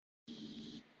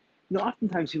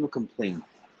Oftentimes people complain.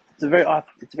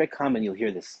 It's very common. You'll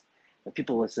hear this. That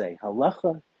people will say,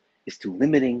 "Halacha is too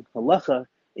limiting. Halacha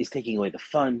is taking away the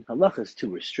fun. Halacha is too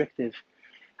restrictive.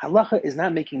 Halacha is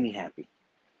not making me happy."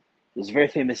 There's a very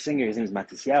famous singer. His name is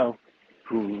Matisyahu,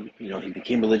 who he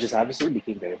became religious. Obviously,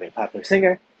 became a very very popular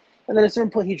singer. And then at a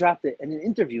certain point, he dropped it. And in an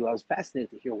interview, I was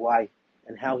fascinated to hear why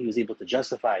and how he was able to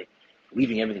justify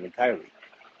leaving everything entirely.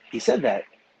 He said that,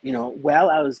 while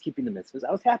I was keeping the mitzvahs,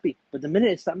 I was happy. But the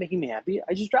minute it stopped making me happy,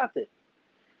 I just dropped it.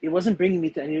 It wasn't bringing me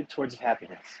to any towards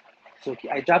happiness. So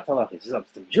I dropped halacha. He says, I'm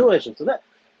still Jewish, and so that,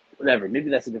 whatever. Maybe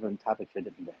that's a different topic for a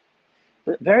different day.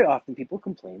 But very often people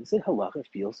complain and say halacha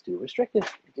feels too restrictive.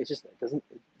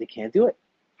 They can't do it.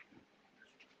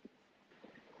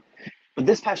 But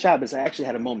this past Shabbos, I actually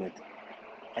had a moment,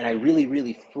 and I really,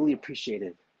 really fully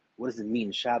appreciated what does it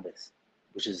mean Shabbos,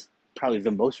 which is probably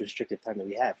the most restrictive time that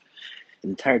we have. An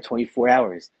entire 24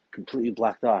 hours, completely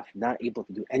blocked off, not able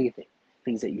to do anything.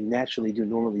 Things that you naturally do,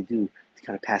 normally do, to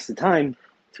kind of pass the time,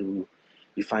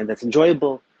 you find that's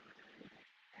enjoyable.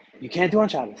 You can't do on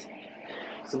Shabbos.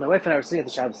 So my wife and I were sitting at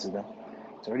the Shabbos Suda.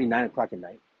 It's already 9 o'clock at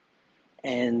night.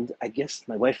 And I guess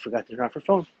my wife forgot to turn off her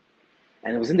phone.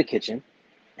 And it was in the kitchen,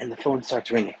 and the phone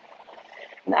starts ringing.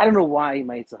 And I don't know why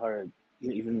my Yitzhahara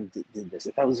even did this.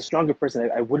 If I was a stronger person,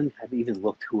 I wouldn't have even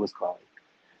looked who was calling.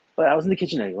 But I was in the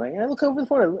kitchen anyway, and I look over the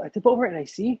phone. I tip over, and I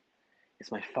see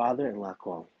it's my father-in-law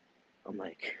calling. I'm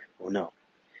like, oh no.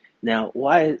 Now,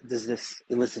 why does this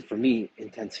elicit for me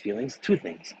intense feelings? Two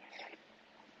things.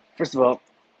 First of all,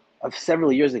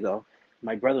 several years ago,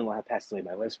 my brother-in-law had passed away.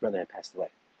 My wife's brother had passed away,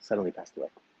 suddenly passed away.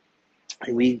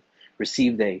 And we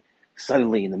received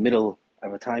suddenly in the middle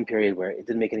of a time period where it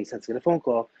didn't make any sense to get a phone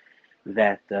call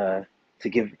that to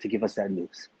give us that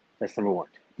news. That's number one.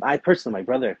 My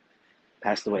brother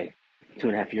passed away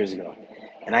 2.5 years ago.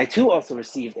 And I too also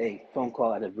received a phone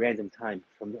call at a random time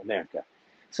from America.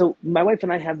 So my wife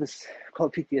and I have this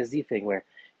called PTSD thing where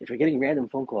if you're getting random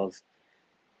phone calls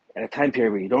at a time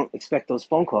period where you don't expect those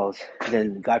phone calls,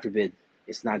 then God forbid,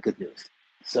 it's not good news.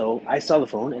 So I saw the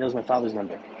phone and it was my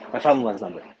father-in-law's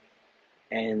number.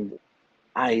 And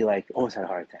I almost had a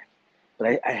heart attack.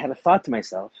 But I had a thought to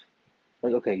myself,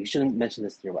 okay, you shouldn't mention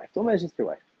this to your wife. Don't mention this to your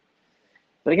wife.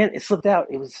 But again, it slipped out.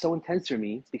 It was so intense for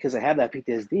me because I have that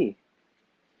PTSD.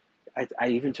 I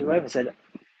even told my wife, I said,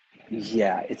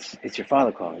 yeah, it's your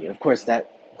father calling you. Of course,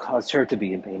 that caused her to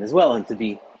be in pain as well and to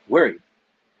be worried.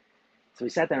 So we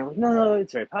sat down and I'm like, no,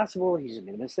 it's very possible. He just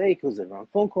made a mistake. It was the wrong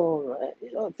phone call.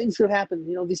 Things could happen.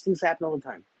 These things happen all the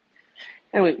time.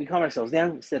 Anyway, we calm ourselves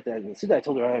down. We sat there. And I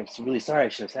told her, I'm really sorry. I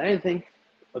shouldn't have said anything.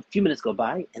 A few minutes go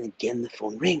by, and again the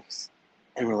phone rings.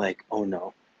 And we're like, oh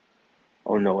no,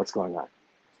 what's going on?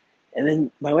 And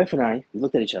then my wife and I, we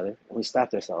looked at each other, and we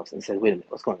stopped ourselves and said, wait a minute,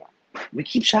 what's going on? We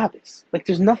keep Shabbos.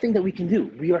 There's nothing that we can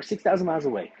do. We are 6,000 miles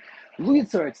away.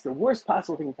 Luyitzar, it's the worst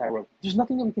possible thing in the entire world. There's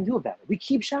nothing that we can do about it. We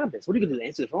keep Shabbos. What are you going to do,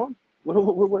 answer the phone?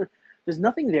 What? There's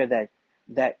nothing there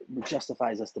that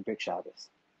justifies us to break Shabbos.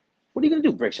 What are you going to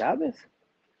do, break Shabbos?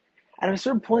 At a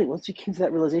certain point, once we came to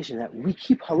that realization that we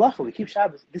keep halacha, we keep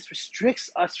Shabbos, this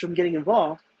restricts us from getting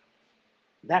involved,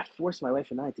 that forced my wife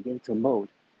and I to get into a mode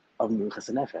of Menuchas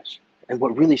Nefesh. And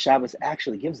what really Shabbos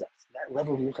actually gives us, that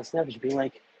level of Menuchas Nefesh, being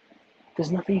like,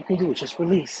 there's nothing you can do, just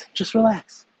release, just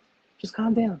relax, just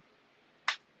calm down.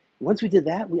 Once we did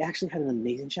that, we actually had an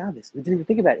amazing Shabbos. We didn't even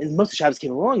think about it. And most of Shabbos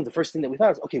came along, the first thing that we thought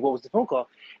was, okay, what was the phone call?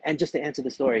 And just to answer the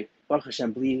story, Baruch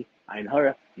Hashem, Bli, Ayin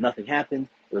Hara, nothing happened.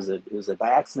 It was a by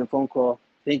accident phone call.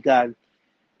 Thank God.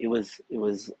 It was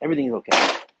everything is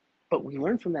okay. But we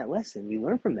learned from that lesson. We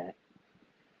learned from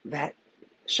that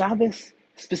Shabbos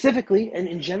specifically and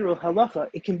in general halacha,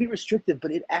 it can be restrictive,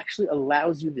 but it actually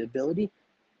allows you the ability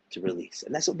to release.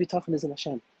 And that's what we're talking is in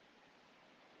Hashem.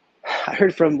 I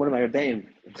heard from one of my rebbeim,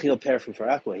 Chil Per from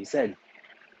Farakwa. He said,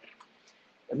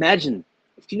 imagine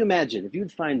if you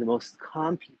would find the most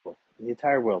calm people in the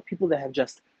entire world, people that have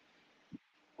just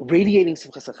radiating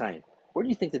Simchas HaChaim, where do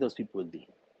you think that those people would be?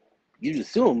 You'd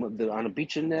assume on a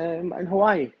beach in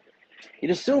Hawaii.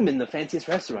 You'd assume in the fanciest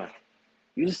restaurant.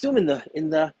 You'd assume in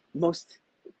the most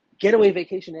getaway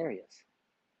vacation areas.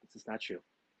 This is not true.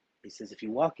 He says if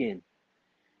you walk in,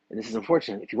 and this is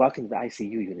unfortunate, if you walk into the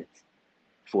ICU units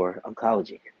for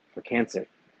oncology, for cancer,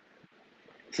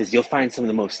 he says you'll find some of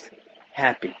the most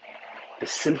happy, the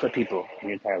simcha people in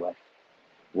your entire life.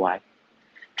 Why?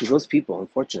 Because those people,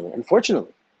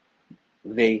 unfortunately,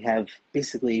 they have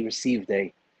basically received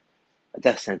a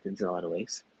death sentence in a lot of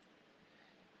ways,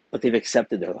 but they've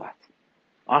accepted their lot.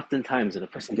 Oftentimes, when a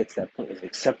person gets to that point, they've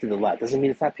accepted the lot. Doesn't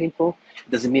mean it's not painful.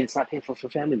 Doesn't mean it's not painful for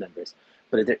family members.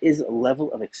 But there is a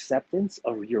level of acceptance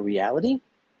of your reality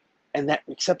And that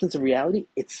acceptance of reality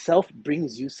itself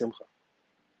brings you simcha.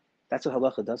 That's what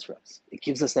halacha does for us. It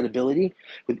gives us that ability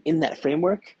within that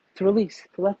framework to release,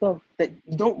 to let go. That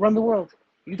you don't run the world.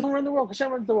 You don't run the world.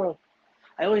 Hashem runs the world.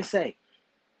 I always say,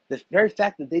 the very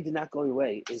fact that they did not go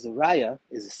away is a raya,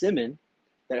 is a siman,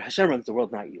 that Hashem runs the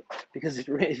world, not you. Because if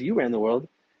you ran the world,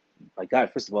 my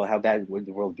God, first of all, how bad would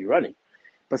the world be running?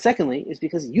 But secondly, it's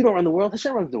because you don't run the world,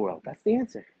 Hashem runs the world. That's the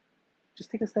answer. Just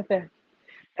take a step back.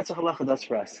 That's what halacha does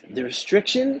for us. The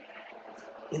restriction,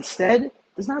 instead,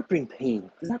 does not bring pain,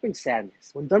 does not bring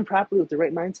sadness. When done properly with the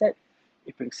right mindset,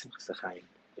 it brings Simchas HaChaim.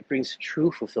 It brings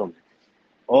true fulfillment.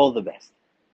 All the best.